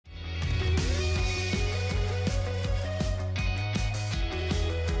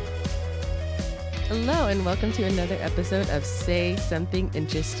Hello and welcome to another episode of Say Something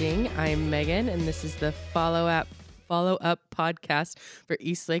Interesting. I'm Megan and this is the follow-up podcast for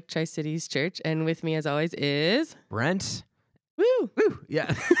Eastlake Tri-Cities Church. And with me as always is... Brent. Woo! Woo!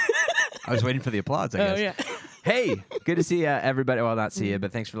 Yeah. I was waiting for the applause, I guess. Oh, yeah. Hey, good to see everybody. Well, not see you,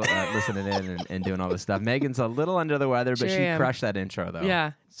 but thanks for listening in and doing all this stuff. Megan's a little under the weather, but Sure she am. crushed that intro, though.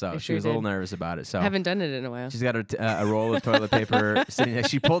 Yeah. So I she sure was a little did. nervous about it. So Haven't done it in a while. she's got a roll of toilet paper sitting there.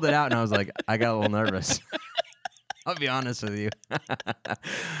 She pulled it out, and I was like, I got a little nervous. I'll be honest with you.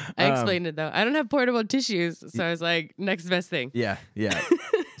 I explained it, though. I don't have portable tissues, so I was like, next best thing. Yeah.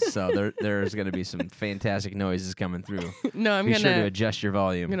 So there's going to be some fantastic noises coming through. No, I'm Be sure to gonna adjust your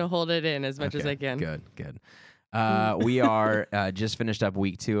volume. hold it in as much as Okay, I can. Good. We are just finished up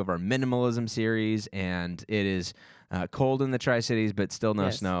week 2 of our minimalism series, and it is cold in the Tri-Cities, but still no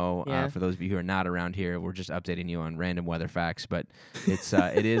Yes. snow. Yeah. For those of you who are not around here, we're just updating you on random weather facts, but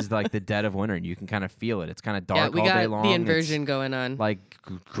it is like the dead of winter, and you can kind of feel it. It's kind of dark Yeah, we all got day long. the inversion going on. It's like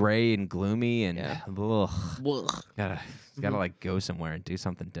gray and gloomy, and Yeah. ugh, Ugh. gotta like go somewhere and do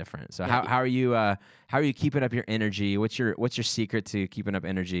something different. So Yeah. how are you keeping up your energy? What's your secret to keeping up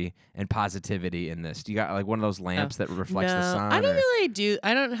energy and positivity in this? Do you got like one of those lamps that reflects the sun? I don't or- really do.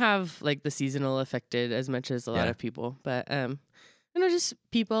 I don't have like the seasonal affected as much as a lot Yeah. of people, but just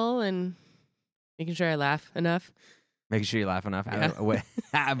people and making sure I laugh enough. Making sure you laugh enough.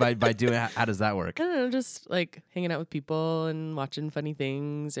 Yeah. By doing it, how does that work? I don't know, just like hanging out with people and watching funny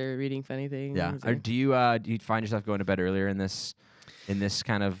things or reading funny things. Yeah. or- Do you find yourself going to bed earlier in this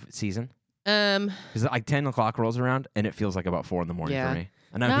kind of season? Because like 10 o'clock rolls around and it feels like about 4 a.m. Yeah. for me,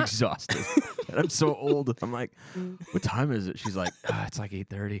 and I'm Not- exhausted. And I'm so old. I'm like, what time is it? She's like, it's like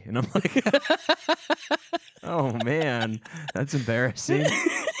 8:30, and I'm like, oh man, that's embarrassing.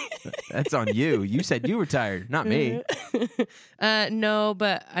 That's on you. You said you were tired, not me. No,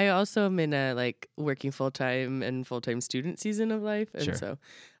 but I also am in a like working full time student season of life, and Sure. so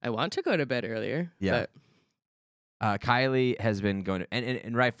I want to go to bed earlier. Yeah. But Kylie has been going to,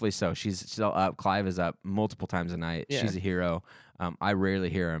 and rightfully so. She's still up. Clive is up multiple times a night. Yeah. She's a hero. I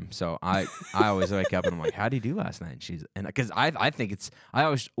rarely hear him, so I always wake up and I'm like, "How did you do last night?" And because I think I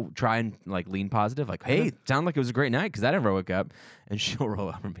always try and like lean positive, like, "Hey, it sounded like it was a great night," because I never woke up, and she'll roll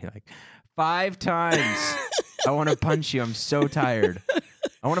up and be like, 5 times, I want to punch you. I'm so tired.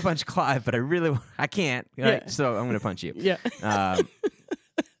 I want to punch Clive, but I can't. Yeah. So I'm gonna punch you. yeah.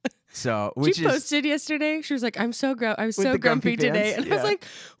 So which She is posted yesterday. She was like, "I'm so the grumpy grumpy today," pants? and I was Yeah. like,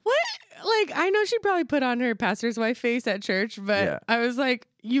 "What?" Like, I know she probably put on her pastor's wife face at church, but Yeah. I was like,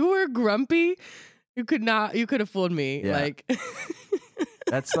 "You were grumpy. You could have fooled me." Yeah. Like,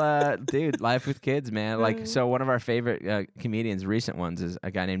 That's dude, life with kids, man. Like, so one of our favorite comedians, recent ones, is a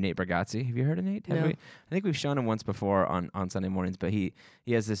guy named Nate Bargatze. Have you heard of Nate? No. I think we've shown him once before on Sunday mornings, but he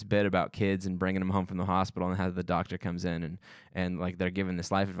has this bit about kids and bringing them home from the hospital, and how the doctor comes in and like they're giving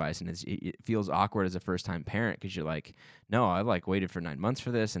this life advice, and it feels awkward as a first time parent, because you're like, no, I've like waited for 9 months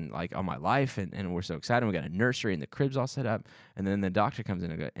for this and like all my life, and we're so excited. We got a nursery and the crib's all set up, and then the doctor comes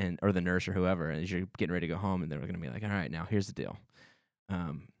in or the nurse or whoever, and as you're getting ready to go home, and they're going to be like, all right, now here's the deal.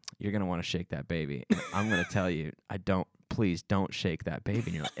 You're gonna want to shake that baby. And I'm gonna tell you, please don't shake that baby.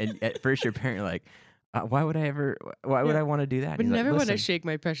 And, you're like, and at first your parent, you're like, why would I want to do that? would He's like, never want to "Listen, shake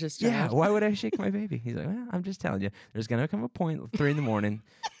my precious child. yeah, why would I shake my baby?" He's like, well, I'm just telling you, there's gonna come a point 3 a.m.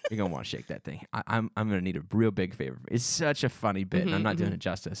 you're gonna want to shake that thing. I'm gonna need a real big favor. It's such a funny bit, and I'm not doing it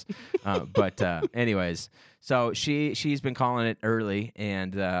justice. But anyways, so she's been calling it early,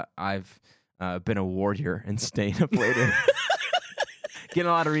 and I've been a warrior and staying up later. Getting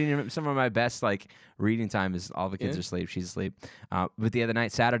a lot of reading. Some of my best like reading time is all the kids are asleep. She's asleep. But the other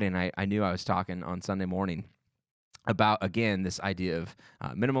night, Saturday night, I knew I was talking on Sunday morning about, again, this idea of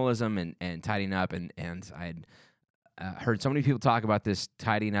minimalism and tidying up, and I had heard so many people talk about this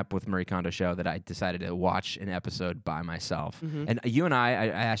tidying up with Marie Kondo show that I decided to watch an episode by myself. And you and I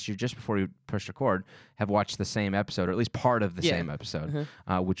asked you just before we pushed record, have watched the same episode, or at least part of the same episode,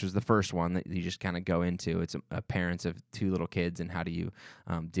 which was the first one that you just kind of go into. It's parents of 2 little kids, and how do you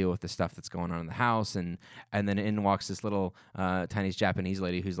deal with the stuff that's going on in the house, and then in walks this little tiny Japanese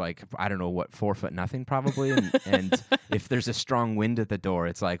lady who's like, I don't know what, 4 foot nothing probably, and if there's a strong wind at the door,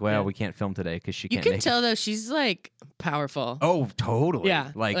 it's like, well, we can't film today because she You can't can make tell though she's like powerful. Oh, totally.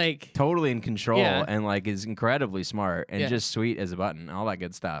 Yeah, Like totally in control, Yeah. and like is incredibly smart and Yeah. just sweet as a button, all that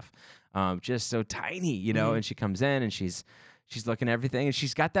good stuff. Just so tiny, and she comes in and she's looking at everything, and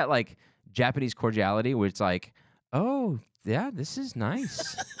she's got that like Japanese cordiality where it's like, oh yeah, this is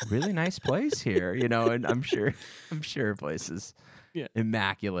nice. Really nice place here, and I'm sure her place is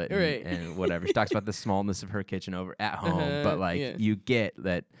immaculate and, Right. and whatever. She talks about the smallness of her kitchen over at home, but like yeah. you get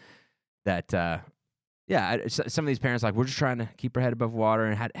that Some of these parents like, we're just trying to keep our head above water.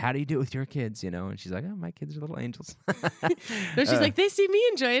 And how do you do it with your kids? And she's like, oh, my kids are little angels. No, she's like, they see me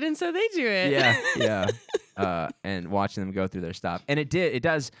enjoy it, and so they do it. Yeah. And watching them go through their stuff. And it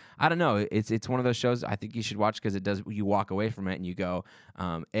does, I don't know. It's one of those shows I think you should watch because it does, you walk away from it and you go,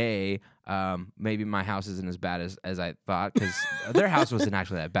 maybe my house isn't as bad as I thought, because their house wasn't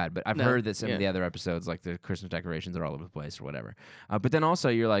actually that bad. But I've heard that some of the other episodes, like the Christmas decorations, are all over the place or whatever. But then also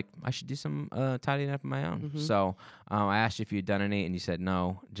you're like, I should do some tidying up on my own. Mm-hmm. So I asked you if you'd done any, and you said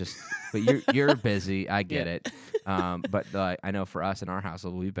no. But you're busy. I get it. But I know for us in our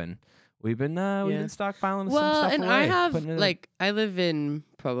household, we've been stockpiling some stuff away. Well, and I have I live in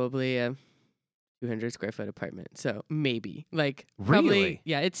probably a 200 square foot apartment, so maybe really,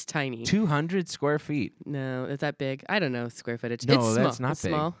 it's tiny. 200 square feet. No, is that big? I don't know square footage. No, it's that's small. not it's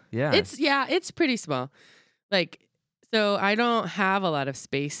big. Small. Yeah, it's pretty small. So I don't have a lot of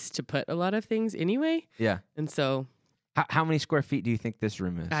space to put a lot of things anyway. Yeah, and so. How many square feet do you think this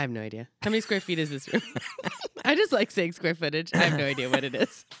room is? I have no idea. How many square feet is this room? I just like saying square footage. I have no idea what it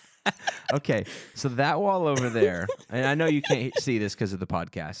is. Okay, so that wall over there, and I know you can't see this because of the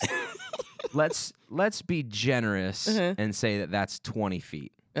podcast. Let's be generous and say that that's 20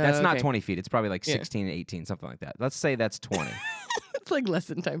 feet. That's not 20 feet. It's probably like 16, 18, something like that. Let's say that's 20. It's like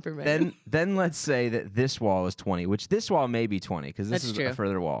lesson time for me. Then let's say that this wall is 20, which this wall may be 20 because this is a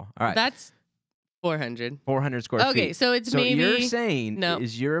further wall. All right. That's 400 square feet. Okay, so it's maybe... So you're saying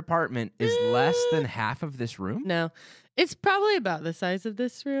is your apartment is less than half of this room? No. It's probably about the size of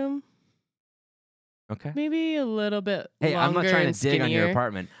this room. Okay. Maybe a little bit longer. I'm not trying to dig on your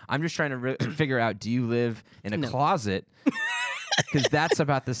apartment. I'm just trying to figure out, do you live in a closet? Because that's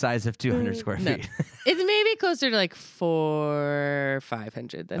about the size of 200 square feet. It's maybe closer to 400 or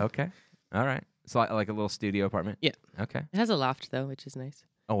 500 then. Okay. All right. It's like a little studio apartment? Yeah. Okay. It has a loft, though, which is nice.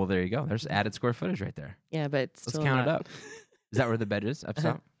 Oh, well, there you go. There's added square footage right there. Yeah, but let's count it up. Is that where the bed is? Up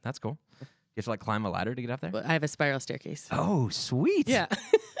top? That's cool. You have to climb a ladder to get up there? Well, I have a spiral staircase. Oh, sweet. Yeah.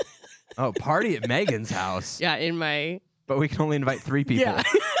 Oh, party at Megan's house. Yeah, in my... But we can only invite 3 people. Yeah.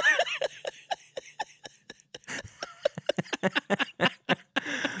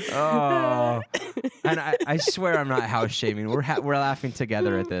 Oh, and I swear I'm not house shaming. We're laughing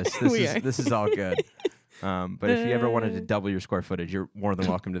together at this. This is all good. But if you ever wanted to double your square footage, you're more than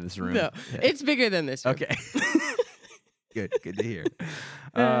welcome to this room. No, it's bigger than this room. Okay. Good to hear.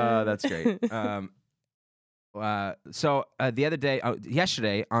 That's great. So the other day,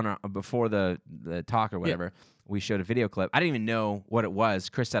 yesterday, before the talk or whatever, we showed a video clip. I didn't even know what it was.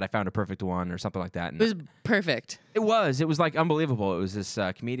 Chris said I found a perfect one or something like that. And it was perfect. It was unbelievable. It was this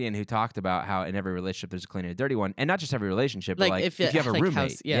comedian who talked about how in every relationship there's a clean and a dirty one, and not just every relationship, but if you have a roommate.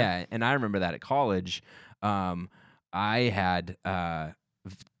 House, yeah. And I remember that at college. I had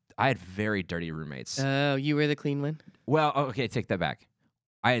very dirty roommates. Oh, you were the clean one? Well, okay, take that back.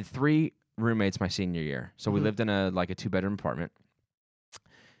 I had 3 roommates my senior year. So we lived in a 2-bedroom apartment.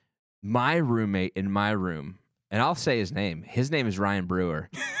 My roommate in my room, and I'll say his name is Ryan Brewer,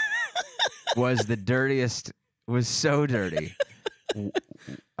 was the dirtiest, was so dirty.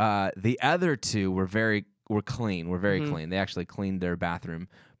 The other 2 were clean, clean. They actually cleaned their bathroom.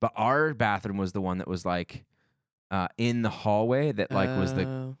 But our bathroom was the one that was in the hallway that was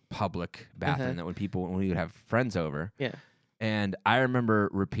the public bathroom that when we would have friends over. Yeah. And I remember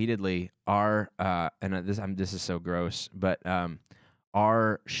repeatedly this is so gross, but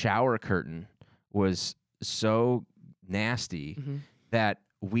our shower curtain was so nasty that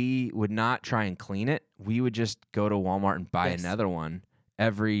we would not try and clean it. We would just go to Walmart and buy another one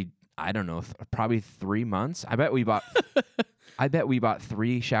every, I don't know, probably 3 months. I bet we bought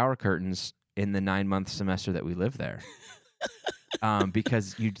 3 shower curtains in the 9-month semester that we lived there.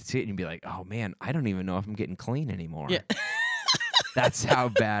 Because you'd see it and you'd be like, oh man, I don't even know if I'm getting clean anymore. Yeah. That's how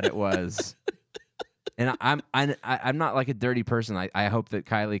bad it was. And I'm not a dirty person. I hope that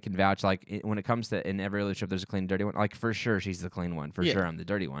Kylie can vouch. When it comes to in every relationship, there's a clean and dirty one. For sure, she's the clean one. For sure, I'm the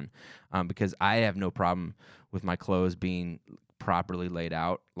dirty one. Because I have no problem with my clothes being properly laid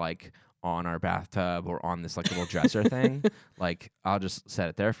out, on our bathtub or on this little dresser thing. I'll just set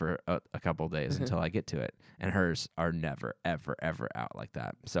it there for a couple of days until I get to it. And hers are never, ever, ever out like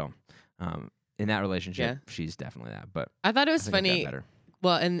that. So, in that relationship, she's definitely that. But I thought it was funny.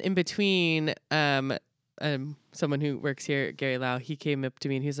 Well, and in between, someone who works here, Gary Lau, he came up to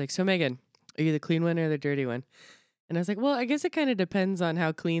me and he was like, "So Megan, are you the clean one or the dirty one?" And I was like, "Well, I guess it kind of depends on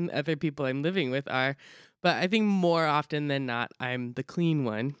how clean other people I'm living with are, but I think more often than not, I'm the clean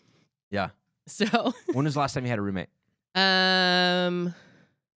one." Yeah. So. When was the last time you had a roommate?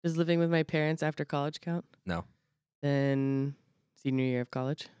 Was living with my parents after college count? No. Then senior year of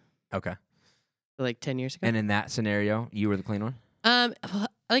college. Okay. So like 10 years ago. And in that scenario, you were the clean one?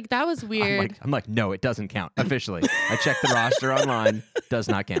 Like that was weird. I'm like, no, it doesn't count officially. I checked the roster online, does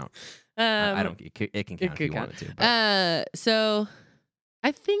not count. I don't. It can count if you want it to. But. So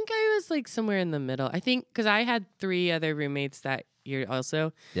I think I was like somewhere in the middle. I think because I had 3 other roommates that year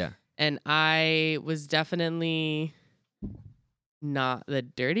also. Yeah. And I was definitely not the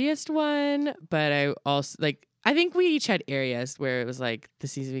dirtiest one, but I also like. I think we each had areas where it was like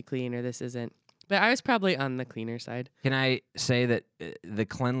this needs to be clean or this isn't. But I was probably on the cleaner side. Can I say that the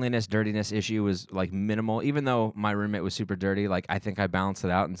cleanliness, dirtiness issue was like minimal? Even though my roommate was super dirty, like I think I balanced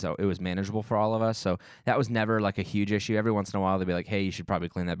it out, and so it was manageable for all of us. So that was never like a huge issue. Every once in a while, they'd be like, "Hey, you should probably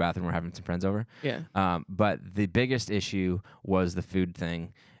clean that bathroom. We're having some friends over." Yeah. But the biggest issue was the food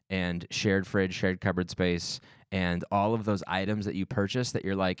thing and shared fridge, shared cupboard space, and all of those items that you purchase that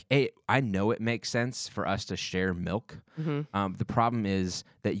you're like, hey, I know it makes sense for us to share milk. Mm-hmm. The problem is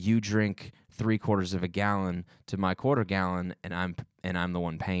that you drink 3/4 of a gallon to my 1/4 gallon, and I'm the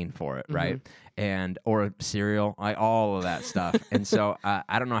one paying for it, right? And or cereal, all of that stuff. And so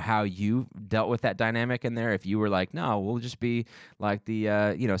I don't know how you dealt with that dynamic in there. If you were like, no, we'll just be like the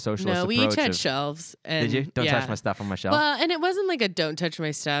socialist approach. No, we each had shelves. And did you? Don't touch my stuff on my shelf. Well, and it wasn't like a don't touch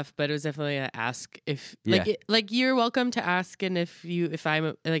my stuff, but it was definitely a ask if like you're welcome to ask, and if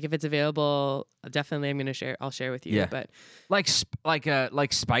I'm like if it's available, definitely I'm gonna share. I'll share with you. Yeah. But like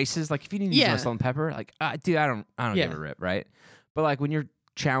spices, like if you need to use salt and pepper, like dude, I don't give a rip, right? But like when you're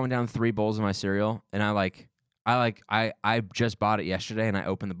chowing down 3 bowls of my cereal, and I just bought it yesterday, and I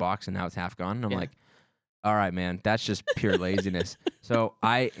opened the box, and now it's half gone, and I'm like, all right, man, that's just pure laziness. So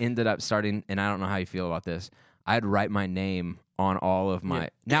I ended up starting, and I don't know how you feel about this, I'd write my name on all of my.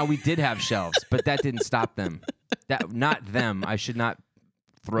 Now we did have shelves, but that didn't stop them. Not them. I should not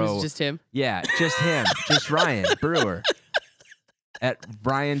throw. It was just him. Yeah, just him. Just Ryan Brewer at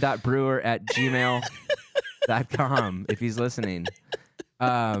ryan.brewer@gmail.com if he's listening.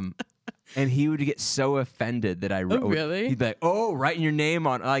 And he would get so offended that I wrote. Oh, really? He'd be like, "Oh, writing your name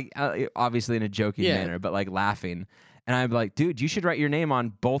on," like obviously in a joking manner, but like laughing. And I'd be like, "Dude, you should write your name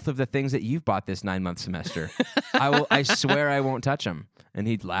on both of the things that you've bought this 9-month semester. I swear I won't touch them." And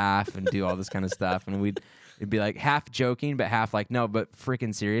he'd laugh and do all this kind of stuff, and it'd be like half joking, but half like, "No, but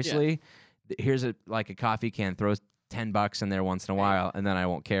freaking seriously, here's a coffee can. Throw $10 in there once in a while, and then I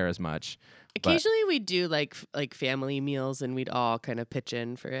won't care as much." Occasionally we do like family meals, and we'd all kind of pitch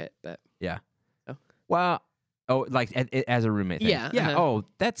in for it, but yeah. Oh. Well, like as a roommate thing. Yeah. Yeah. Oh,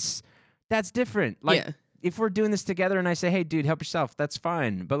 that's different. Like if we're doing this together, and I say, "Hey, dude, help yourself," that's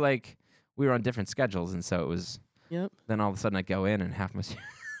fine. But like we were on different schedules, and so it was. Yep. Then all of a sudden I go in and half my.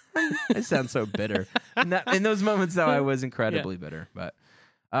 It sounds so bitter. In those moments, though, I was incredibly bitter. But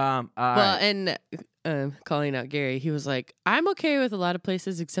and calling out Gary, he was like, "I'm okay with a lot of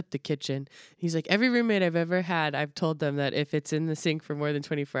places except the kitchen." He's like, "Every roommate I've ever had, I've told them that if it's in the sink for more than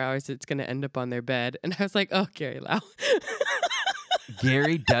 24 hours, it's going to end up on their bed." And I was like, "Oh, Gary Lau."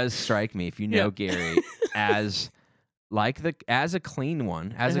 Gary does strike me, if you know Gary, as a clean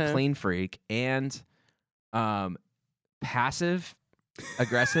one, as a clean freak, and passive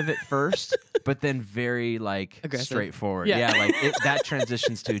aggressive at first, but then very straightforward. Yeah, that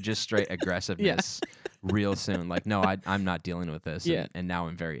transitions to just straight aggressiveness real soon. Like, no, I'm not dealing with this, and now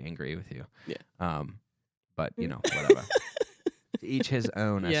I'm very angry with you. Yeah. But whatever. To each his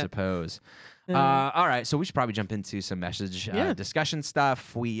own, I suppose. All right, so we should probably jump into some message discussion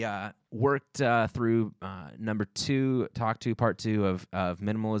stuff. We worked through number 2, part 2 of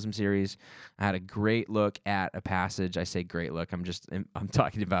minimalism series. I had a great look at a passage. I say great look. I'm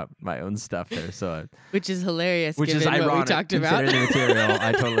talking about my own stuff there, so which is hilarious. Which is ironic, what we talked about. The material.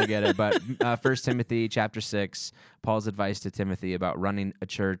 I totally get it. But 1 Timothy chapter 6, Paul's advice to Timothy about running a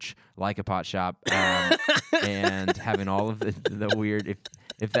church like a pot shop, and having all of the weird.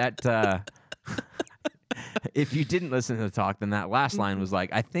 If you didn't listen to the talk, then that last line was like,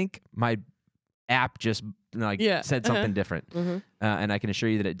 I think my app just said something different, and I can assure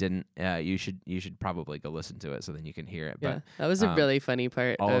you that it didn't. You should probably go listen to it so then you can hear it. But that was a really funny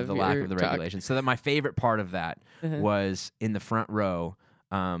part. All of the lack of the talk. regulations. So that my favorite part of that was in the front row.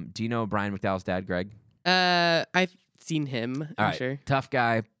 Do you know Brian McDowell's dad, Greg? I've seen him. I'm sure. Tough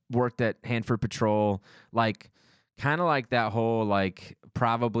guy. Worked at Hanford Patrol. Kind of like that whole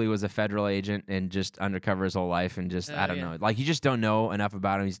probably was a federal agent and just undercover his whole life and just I don't know. Like you just don't know enough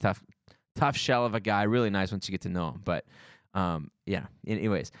about him. He's tough shell of a guy. Really nice once you get to know him. But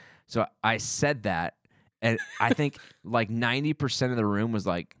anyways, so I said that, and I think 90% of the room was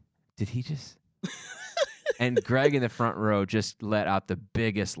like, "Did he just?" And Greg in the front row just let out the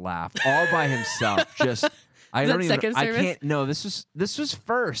biggest laugh all by himself. Just I Is don't that even. second I service? can't. No, this was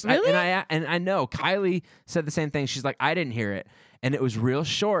first. Really? And I know Kylie said the same thing. She's like, I didn't hear it, and it was real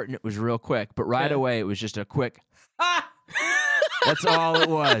short and it was real quick. But right Yeah. away, it was just a quick. Ah! That's all it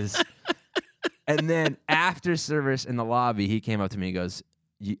was. And then after service in the lobby, he came up to me and goes,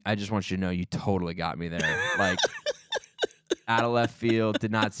 I just want you to know you totally got me there. Like, out of left field,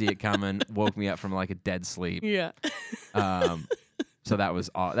 did not see it coming, woke me up from like a dead sleep. Yeah. So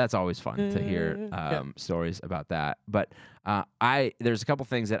that's always fun to hear stories about that. But there's a couple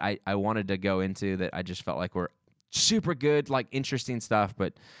things that I wanted to go into that I just felt like were super good, like interesting stuff,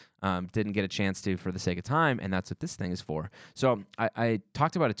 but didn't get a chance to for the sake of time, and that's what this thing is for. So I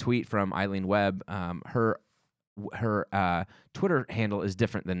talked about a tweet from Eileen Webb. Her Twitter handle is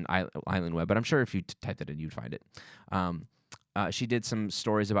different than Eileen Webb, but I'm sure if you type that in, you'd find it. She did some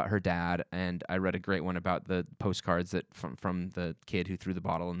stories about her dad, and I read a great one about the postcards that from the kid who threw the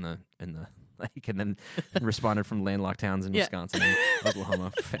bottle in the lake, and then responded from landlocked towns in Wisconsin and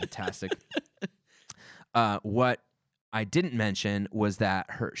Oklahoma. Fantastic. What I didn't mention was that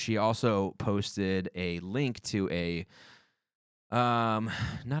she also posted a link to a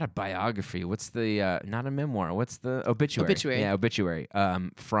not a biography. What's the not a memoir? What's the obituary? Yeah, obituary.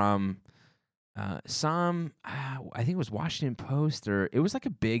 From some I think it was Washington Post, or it was like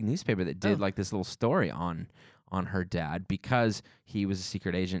a big newspaper that did like this little story on her dad, because he was a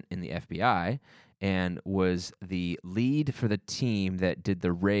secret agent in the FBI and was the lead for the team that did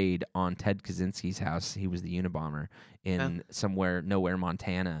the raid on Ted Kaczynski's house. He was the Unabomber in somewhere nowhere,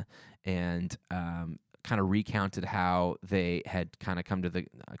 Montana, and kind of recounted how they had kind of come to the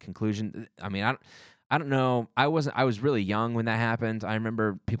conclusion. I mean, I don't know. I was really young when that happened. I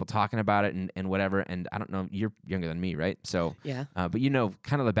remember people talking about it and whatever. And I don't know. You're younger than me, right? So yeah. But you know,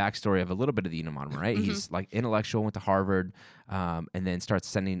 kind of the backstory of a little bit of the Unabomber, right? Mm-hmm. He's like intellectual, went to Harvard, and then starts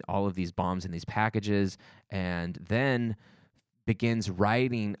sending all of these bombs in these packages, and then begins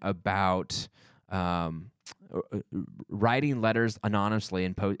writing about. Writing letters anonymously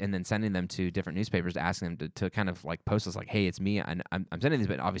and then sending them to different newspapers, asking them to kind of like post us like, hey, it's me, and I'm sending these,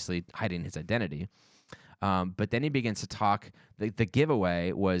 but obviously hiding his identity. But then he begins to talk. The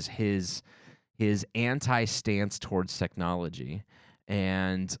giveaway was his anti-stance towards technology,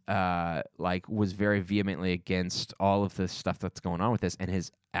 and like was very vehemently against all of the stuff that's going on with this. And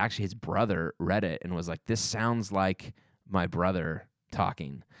his brother read it and was like, this sounds like my brother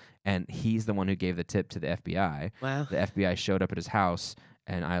talking. And he's the one who gave the tip to the FBI. Wow. The FBI showed up at his house,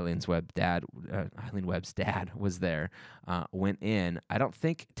 and Eileen Webb's dad was there. Went in. I don't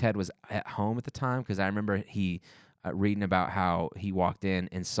think Ted was at home at the time, because I remember he reading about how he walked in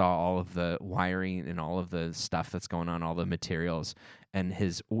and saw all of the wiring and all of the stuff that's going on, all the materials. And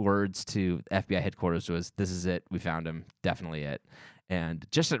his words to FBI headquarters was, "This is it. We found him. Definitely it." And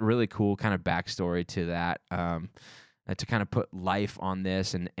just a really cool kind of backstory to that. To kind of put life on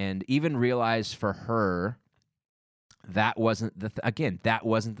this, and even realize for her that wasn't that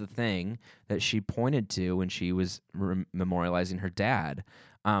wasn't the thing that she pointed to when she was memorializing her dad.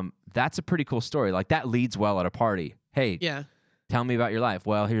 That's a pretty cool story. Like, that leads well at a party. Hey, tell me about your life.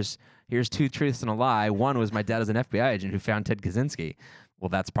 Well, here's two truths and a lie. One was my dad was an FBI agent who found Ted Kaczynski. Well,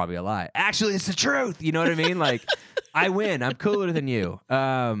 that's probably a lie. Actually, it's the truth. You know what I mean? Like, I win. I'm cooler than you.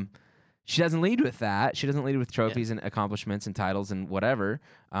 She doesn't lead with that. She doesn't lead with trophies and accomplishments and titles and whatever.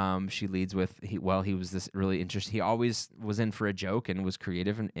 She leads with, he was this really interesting. He always was in for a joke and was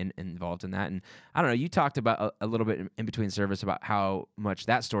creative and involved in that. And I don't know, you talked about a little bit in between service about how much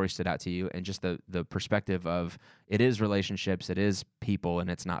that story stood out to you, and just the perspective of it is relationships, it is people, and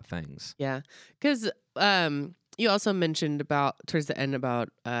it's not things. Yeah. Because you also mentioned towards the end about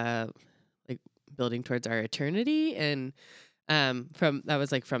like building towards our eternity, and from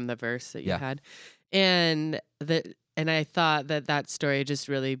the verse that you had, and I thought that story just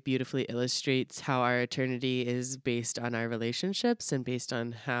really beautifully illustrates how our eternity is based on our relationships and based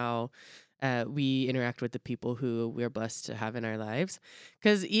on how we interact with the people who we're blessed to have in our lives.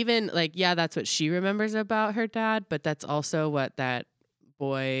 Because even like, that's what she remembers about her dad, but that's also what that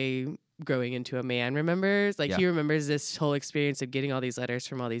boy growing into a man remembers. Like, he remembers this whole experience of getting all these letters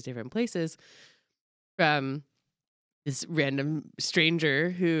from all these different places from this random stranger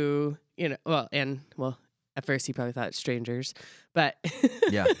who, at first he probably thought strangers, but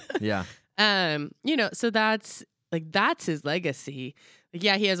so that's his legacy. Like,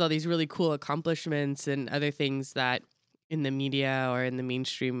 he has all these really cool accomplishments and other things that in the media or in the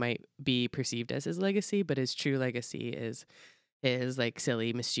mainstream might be perceived as his legacy, but his true legacy is his like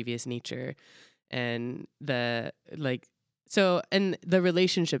silly, mischievous nature, and the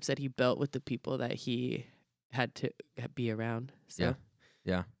relationships that he built with the people that he had to be around. So.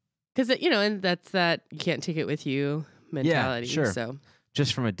 Yeah. Because, and that's that you can't take it with you mentality. sure. So,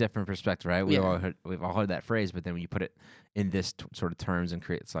 Just from a different perspective, right? Yeah. We've all heard that phrase, but then when you put it in this sort of terms and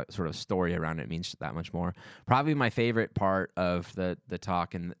create sort of story around it, it means that much more. Probably my favorite part of the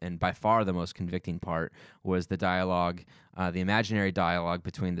talk, and by far the most convicting part, was the dialogue, the imaginary dialogue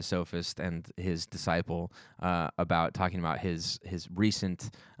between the sophist and his disciple about talking about his recent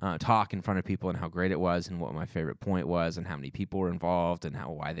talk in front of people and how great it was, and what my favorite point was, and how many people were involved, and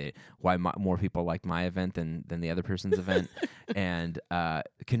why more people liked my event than the other person's event, and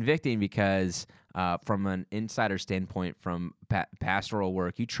convicting because from an insider standpoint, from pastoral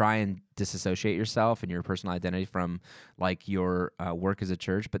work, you try and disassociate yourself and your personal identity from like your work as a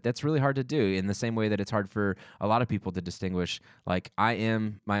church, but that's really hard to do, in the same way that it's hard for a lot of people to distinguish, like, I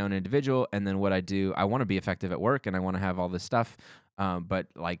am my own individual, and then what I do, I want to be effective at work and I want to have all this stuff, but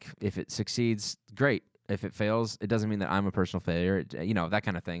like if it succeeds, great. If it fails, it doesn't mean that I'm a personal failure, that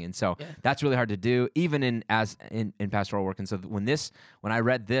kind of thing. And so that's really hard to do, even in pastoral work. And so when I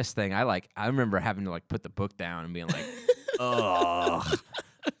read this thing, I remember having to like put the book down and being like, ugh,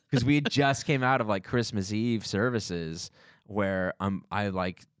 because we just came out of like Christmas Eve services where I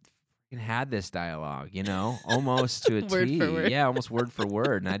like had this dialogue, almost to a Word T. for word. Yeah, almost word for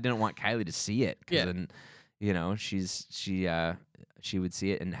word. And I didn't want Kylie to see it, because Yeah. then, she would see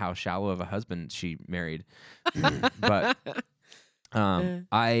it and how shallow of a husband she married. But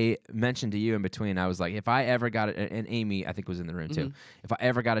I mentioned to you in between, I was like, if I ever got it, and Amy, I think, was in the room too, if I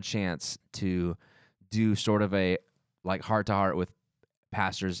ever got a chance to do sort of a like heart-to-heart with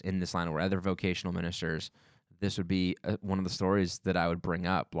pastors in this line or other vocational ministers, this would be one of the stories that I would bring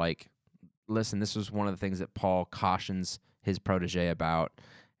up. Like, listen, this was one of the things that Paul cautions his protege about,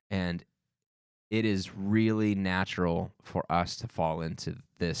 and it is really natural for us to fall into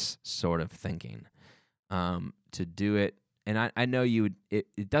this sort of thinking, to do it. And I know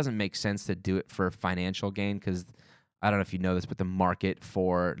it doesn't make sense to do it for financial gain, because I don't know if you know this, but the market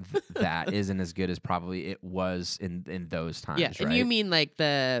for that isn't as good as probably it was in those times. Yeah. And right? you mean like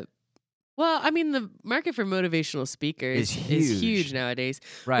the market for motivational speakers Is huge nowadays,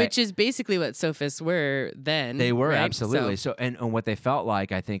 Right. which is basically what sophists were then. They were, right? absolutely. So and what they felt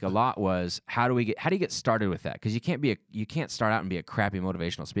like, I think, a lot was, how do you get started with that? Because you can't start out and be a crappy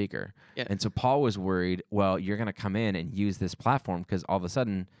motivational speaker. Yeah. And so Paul was worried, well, you're going to come in and use this platform because all of a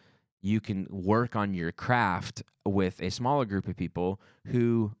sudden you can work on your craft with a smaller group of people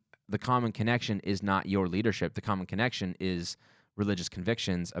who the common connection is not your leadership. The common connection is religious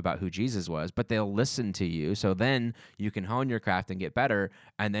convictions about who Jesus was, but they'll listen to you. So then you can hone your craft and get better,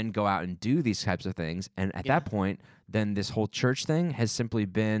 and then go out and do these types of things. And at that point, then this whole church thing has simply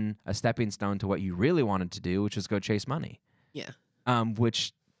been a stepping stone to what you really wanted to do, which is go chase money. Yeah.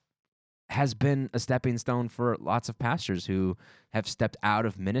 Which has been a stepping stone for lots of pastors who have stepped out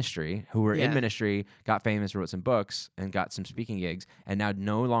of ministry, who were in ministry, got famous, wrote some books, and got some speaking gigs, and now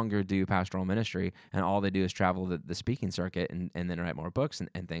no longer do pastoral ministry, and all they do is travel the speaking circuit and then write more books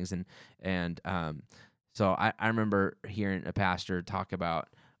and things. And so I remember hearing a pastor talk about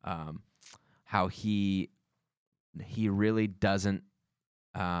how he really doesn't,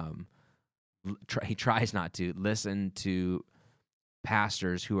 he tries not to listen to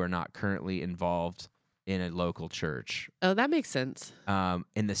pastors who are not currently involved in a local church. Oh, that makes sense.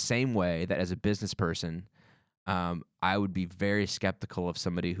 In the same way that as a business person, I would be very skeptical of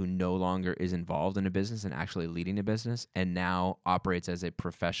somebody who no longer is involved in a business and actually leading a business, and now operates as a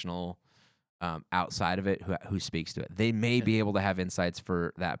professional outside of it who speaks to it. They may be able to have insights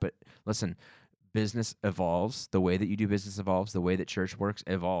for that, but listen, business evolves. The way that you do business evolves. The way that church works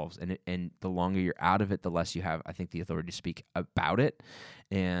evolves. And the longer you're out of it, the less you have, I think, the authority to speak about it.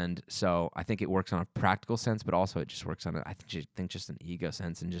 And so I think it works on a practical sense, but also it just works on I think just an ego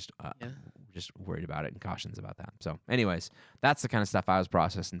sense, and just worried about it and cautions about that. So anyways, that's the kind of stuff I was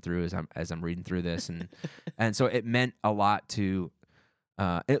processing through as I'm reading through this. And so it meant a lot to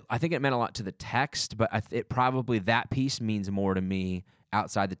I think it meant a lot to the text, but it probably, that piece means more to me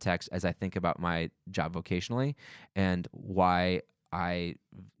outside the text as I think about my job vocationally and why I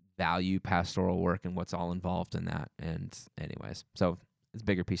value pastoral work and what's all involved in that. And anyways, so it's a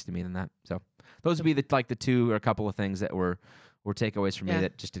bigger piece to me than that. So those would be the two or a couple of things that were takeaways for me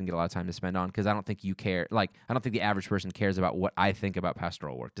that just didn't get a lot of time to spend on, because I don't think you care. Like, I don't think the average person cares about what I think about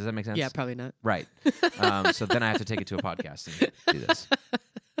pastoral work. Does that make sense? Yeah, probably not. Right. So then I have to take it to a podcast and do this.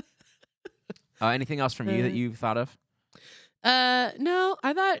 Anything else from you that you've thought of? No,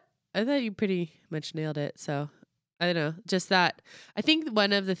 I thought you pretty much nailed it. So I don't know, just that. I think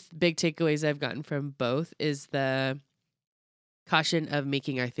one of the big takeaways I've gotten from both is the caution of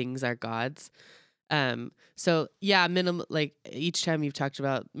making our things our gods. So yeah, like each time you've talked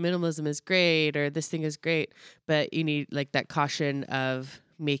about minimalism is great or this thing is great, but you need like that caution of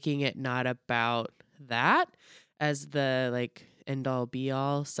making it not about that as the like end all be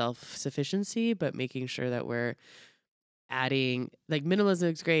all self-sufficiency, but making sure that we're adding like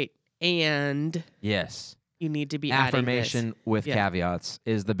minimalism is great and Yes. you need to be adding Affirmation with Yeah. caveats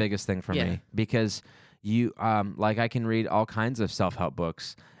is the biggest thing for Yeah. me, because you like I can read all kinds of self-help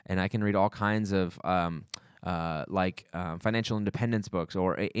books, and I can read all kinds of financial independence books,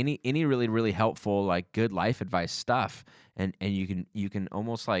 or any really really helpful like good life advice stuff, and you can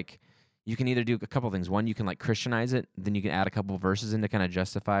almost like you can either do a couple things. One, you can like Christianize it, then you can add a couple verses in to kind of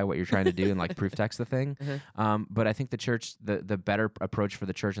justify what you're trying to do and like proof text the thing. But I think the church, the better approach for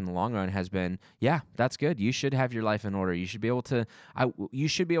the church in the long run has been, yeah, that's good. You should have your life in order. You should be able to, you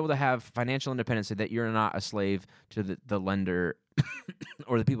should be able to have financial independence so that you're not a slave to the lender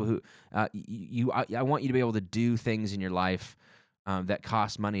or the people who I want you to be able to do things in your life that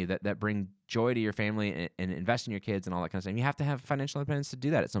cost money, that bring joy to your family, and invest in your kids and all that kind of stuff. You have to have financial independence to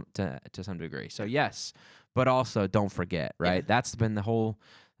do that to some degree. So yes, but also don't forget, right? Yeah. That's been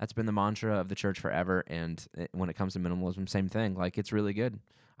the mantra of the church forever. And when it comes to minimalism, same thing. Like, it's really good.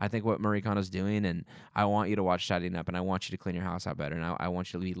 I think what Marie Kondo's doing, and I want you to watch Tidying Up, and I want you to clean your house out better, and I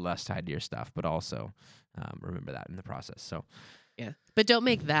want you to be less tied to your stuff, but also remember that in the process. So Yeah. But don't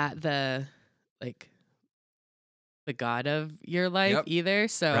make that the god of your life Yep. either.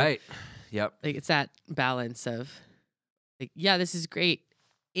 So right. Yep. like it's that balance of like, yeah, this is great,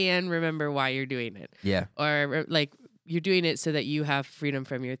 and remember why you're doing it. Yeah. Or like you're doing it so that you have freedom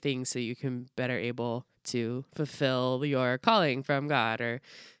from your things, so you can better able to fulfill your calling from God or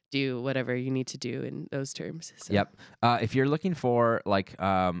do whatever you need to do in those terms. So. Yep. If you're looking for like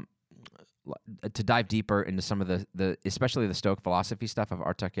to dive deeper into some of the especially the Stoic philosophy stuff of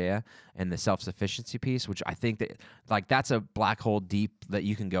Artakeia and the self-sufficiency piece, which I think that like that's a black hole deep that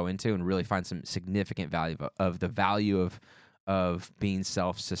you can go into and really find some significant value of the value of being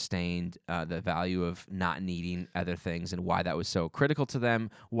self-sustained, the value of not needing other things, and why that was so critical to them,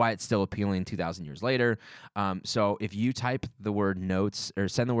 why it's still appealing 2,000 years later. So if you type the word notes or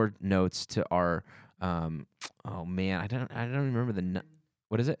send the word notes to our oh man, I don't remember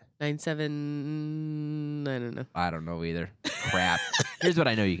what is it? 97. I don't know. I don't know either. Crap. Here's what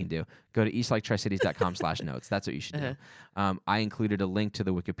I know you can do. Go to eastliketricities.com/notes. That's what you should do. I included a link to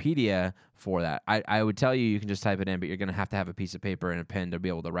the Wikipedia for that. I would tell you can just type it in, but you're going to have a piece of paper and a pen to be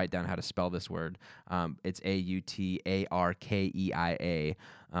able to write down how to spell this word. It's Autarkeia.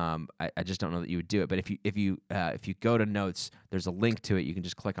 I just don't know that you would do it. But if you go to notes, there's a link to it. You can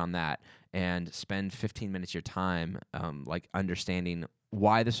just click on that and spend 15 minutes of your time like understanding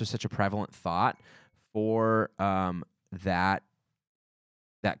why this was such a prevalent thought for that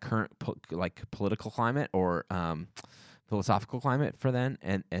current political climate or philosophical climate for then,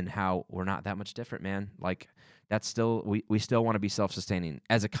 and how we're not that much different, man. Like that's still we still want to be self-sustaining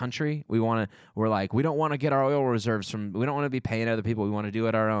as a country. We don't want to get our oil reserves we don't want to be paying other people. We want to do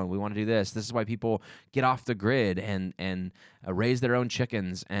it our own. We want to do this. This is why people get off the grid and raise their own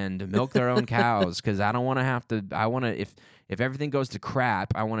chickens and milk their own cows, because I don't want to have to. I want to if everything goes to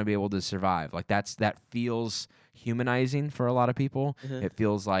crap, I want to be able to survive. Like that feels humanizing for a lot of people. It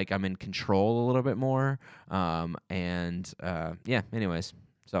feels like I'm in control a little bit more. Anyways,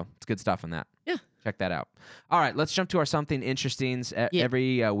 so it's good stuff on that. Yeah. Check that out. All right, let's jump to our something interesting.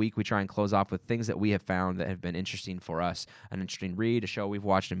 Every week we try and close off with things that we have found that have been interesting for us. An interesting read, a show we've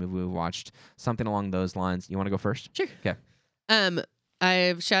watched, a movie we've watched, something along those lines. You want to go first? Sure. Okay.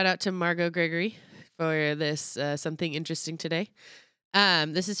 I've shout out to Margot Gregory for this something interesting today.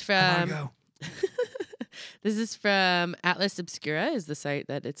 This is from Margot. This is from Atlas Obscura is the site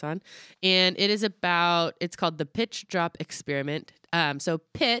that it's on. And it's called the pitch drop experiment. So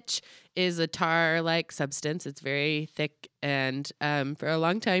pitch is a tar-like substance. It's very thick, and for a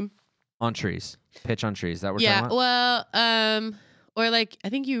long time. On trees. Pitch on trees. Is that what you're talking about? Well, or like I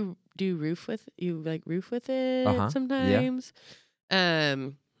think you do roof with it sometimes. Yeah.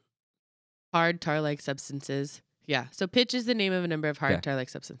 Hard tar-like substances. Yeah. So pitch is the name of a number of hard tar-like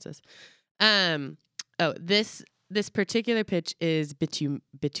substances. This particular pitch is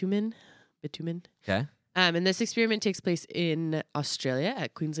bitumen. Okay. And this experiment takes place in Australia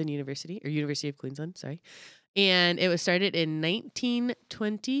at Queensland University, or University of Queensland, sorry. And it was started in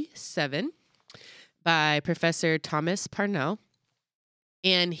 1927 by Professor Thomas Parnell.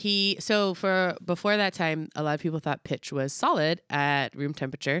 And for before that time, a lot of people thought pitch was solid at room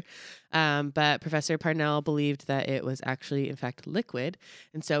temperature. But Professor Parnell believed that it was actually, in fact, liquid.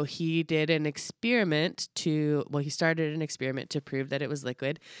 And so he did an experiment he started an experiment to prove that it was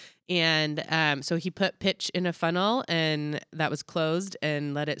liquid. And so he put pitch in a funnel and that was closed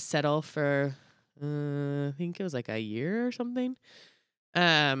and let it settle for, I think it was like a year or something.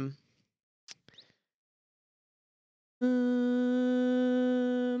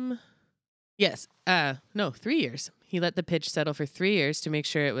 Yes. No, 3 years. He let the pitch settle for 3 years to make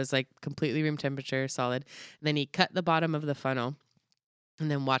sure it was like completely room temperature, solid. And then he cut the bottom of the funnel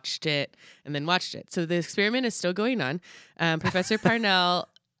and then watched it. So the experiment is still going on. Professor Parnell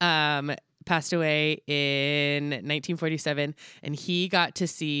passed away in 1947, and he got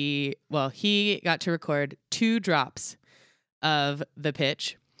to record 2 drops of the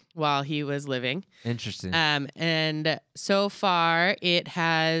pitch while he was living. Interesting. And so far it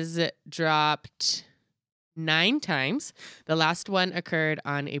has dropped 9 times. The last one occurred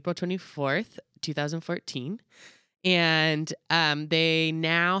on April 24th, 2014. And they've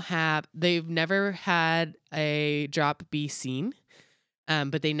never had a drop be seen.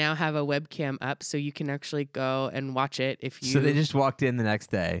 But they now have a webcam up, so you can actually go and watch it if you. So they just walked in the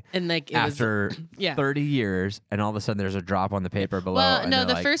next day, and like after 30 years, and all of a sudden there's a drop on the paper below. Well, and no,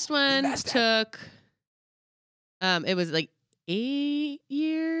 the like, first one took. It was like 8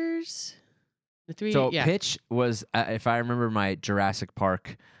 years. Pitch was, if I remember my Jurassic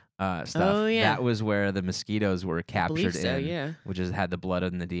Park stuff. Oh, yeah. That was where the mosquitoes were captured which had the blood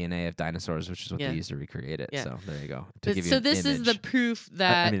and the DNA of dinosaurs, which is what they used to recreate it. Yeah. So there you go. This is the proof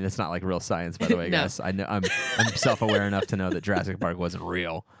that I mean, it's not like real science, by the way, guys. I know I'm self-aware enough to know that Jurassic Park wasn't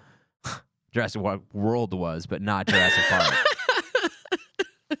real. Jurassic World was, but not Jurassic Park.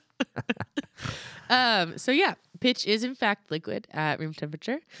 So yeah, pitch is in fact liquid at room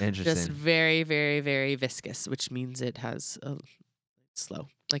temperature. Interesting. Just very, very, very viscous, which means it has a slow,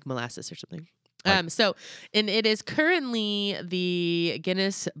 like molasses or something. And it is currently the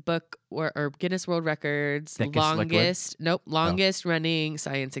Guinness Book or Guinness World Records longest running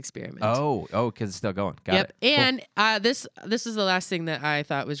science experiment. Oh, because it's still going. Got it. And this is the last thing that I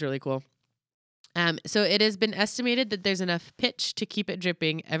thought was really cool. So it has been estimated that there's enough pitch to keep it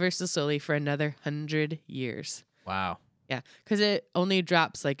dripping ever so slowly for another 100 years. Wow. Yeah, because it only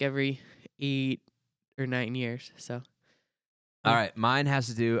drops like every 8 or 9 years. So. All right, mine has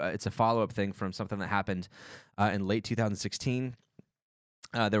to do. It's a follow-up thing from something that happened in late 2016.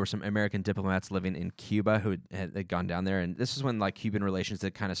 There were some American diplomats living in Cuba who had gone down there, and this is when like Cuban relations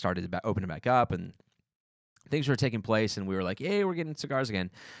had kind of started opening back up, and things were taking place, and we were like, "Hey, we're getting cigars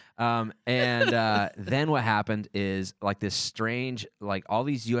again." Then what happened is like this strange, like all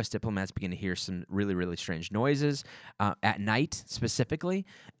these U.S. diplomats began to hear some really, really strange noises at night specifically,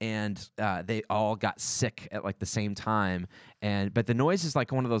 and they all got sick at like the same time. But the noise is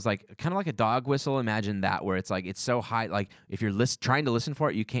like one of those like kind of like a dog whistle. Imagine that, where it's like it's so high, like if you're trying to listen for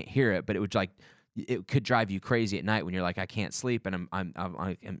it, you can't hear it, but it would like. It could drive you crazy at night when you're like, I can't sleep, and I'm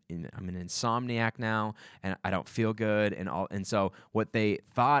an insomniac now, and I don't feel good, and so what they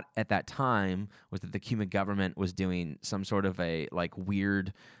thought at that time was that the Cuban government was doing some sort of a like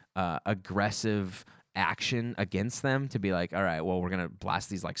weird, aggressive action against them to be like, all right, well, we're gonna blast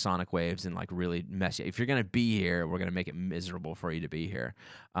these like sonic waves and like really mess you. If you're gonna be here, we're gonna make it miserable for you to be here,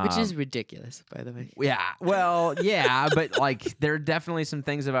 which is ridiculous, by the way. Yeah, well, yeah, but like there are definitely some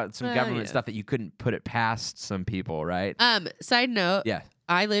things about some government stuff that you couldn't put it past some people, right? Side note, yeah,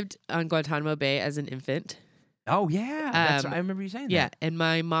 I lived on Guantanamo Bay as an infant. Oh yeah, that's I remember you saying that. Yeah, and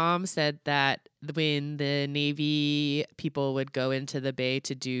my mom said that when the Navy people would go into the bay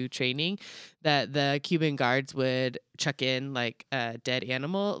to do training, that the Cuban guards would chuck in like dead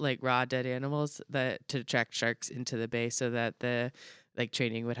animal, like raw dead animals, to attract sharks into the bay, so that the like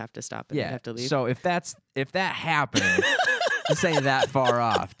training would have to stop and they'd have to leave. So if that happened. This ain't that far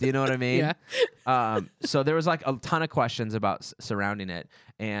off. Do you know what I mean? Yeah. So there was like a ton of questions about surrounding it,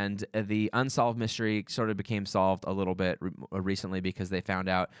 and the unsolved mystery sort of became solved a little bit recently because they found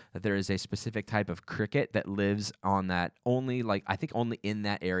out that there is a specific type of cricket that lives on that only in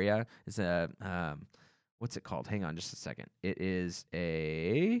that area. It's a what's it called? Hang on just a second. It is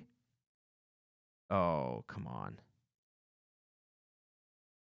a come on.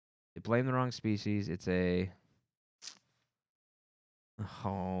 They blame the wrong species. It's a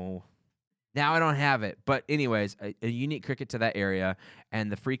Now I don't have it. But anyways, a unique cricket to that area, and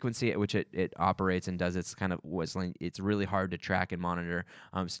the frequency at which it operates and does its kind of whistling, it's really hard to track and monitor.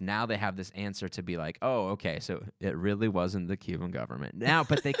 So now they have this answer to be like, oh, okay, so it really wasn't the Cuban government. Now,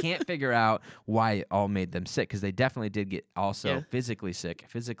 but they can't figure out why it all made them sick, because they definitely did get also physically sick,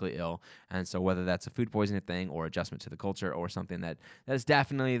 physically ill. And so whether that's a food poisoning thing or adjustment to the culture or something that is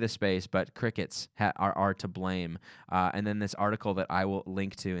definitely the space, but crickets are to blame. And then this article that I will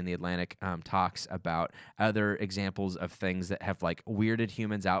link to in the Atlantic talks about other examples of things that have like weirded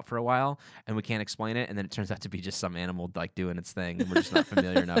humans out for a while, and we can't explain it, and then it turns out to be just some animal like doing its thing, and we're just not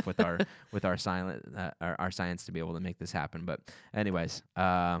familiar enough with our science to be able to make this happen. But anyways,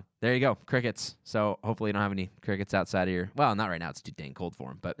 there you go, crickets. So hopefully you don't have any crickets outside of your. Well, not right now; it's too dang cold for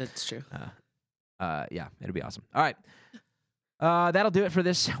them. But that's true. Yeah, it'll be awesome. All right. That'll do it for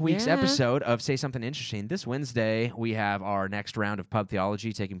this week's episode of Say Something Interesting. This Wednesday, we have our next round of pub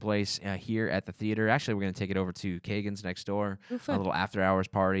theology taking place here at the theater. Actually, we're going to take it over to Kagan's next door, a little after-hours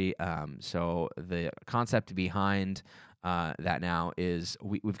party. So the concept behind that now is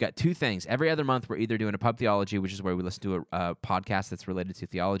we've got two things. Every other month, we're either doing a pub theology, which is where we listen to a podcast that's related to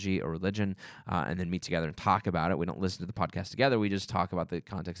theology or religion, and then meet together and talk about it. We don't listen to the podcast together. We just talk about the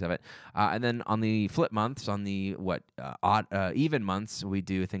context of it. And then on the flip months, on the even months, we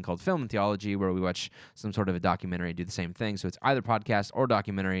do a thing called film and theology, where we watch some sort of a documentary and do the same thing. So it's either podcast or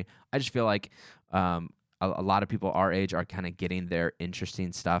documentary. I just feel like a lot of people our age are kind of getting their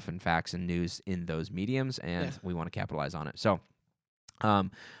interesting stuff and facts and news in those mediums, and we want to capitalize on it. So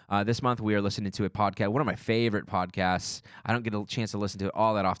this month we are listening to a podcast, one of my favorite podcasts. I don't get a chance to listen to it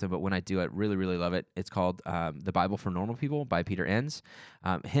all that often, but when I do, I really, really love it. It's called The Bible for Normal People by Peter Enns.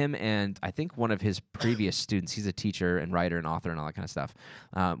 Him and I think one of his previous students, he's a teacher and writer and author and all that kind of stuff.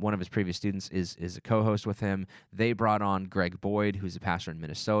 One of his previous students is a co-host with him. They brought on Greg Boyd, who's a pastor in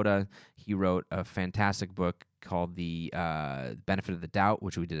Minnesota. He wrote a fantastic book called The Benefit of the Doubt,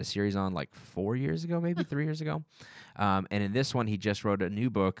 which we did a series on like 4 years ago, maybe 3 years ago. And in this one, he just wrote a new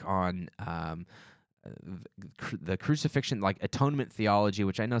book on the crucifixion, like atonement theology,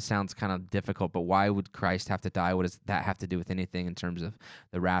 which I know sounds kind of difficult, but why would Christ have to die? What does that have to do with anything in terms of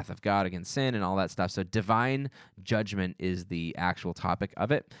the wrath of God against sin and all that stuff? So divine judgment is the actual topic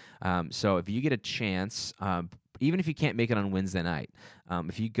of it. So if you get a chance, even if you can't make it on Wednesday night,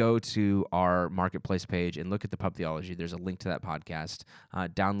 if you go to our marketplace page and look at the pub theology, there's a link to that podcast.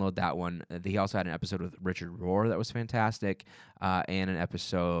 Download that one. He also had an episode with Richard Rohr that was fantastic, and an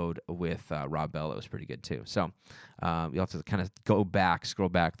episode with Rob Bell that was pretty good too. So you'll have to kind of scroll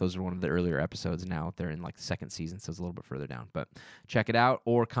back. Those are one of the earlier episodes. Now they're in like the second season, so it's a little bit further down. But check it out,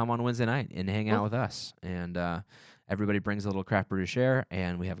 or come on Wednesday night and hang out with us. And everybody brings a little craft brew to share,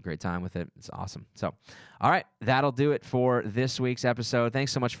 and we have a great time with it. It's awesome. So, all right, that'll do it for this week's episode.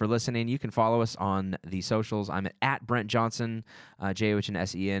 Thanks so much for listening. You can follow us on the socials. I'm at Brent Johnson,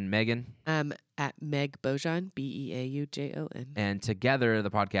 John. Megan? At Meg Bojan, Beaujon. And together,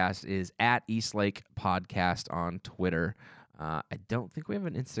 the podcast is at Eastlake Podcast on Twitter. I don't think we have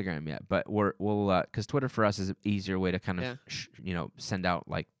an Instagram yet, but we'll because Twitter for us is an easier way to kind of send out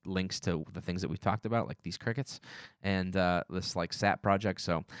like links to the things that we've talked about, like these crickets and this like SAP project.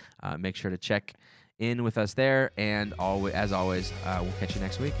 So make sure to check in with us there, and as always, we'll catch you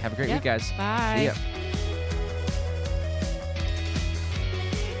next week. Have a great week, guys. Bye. See ya.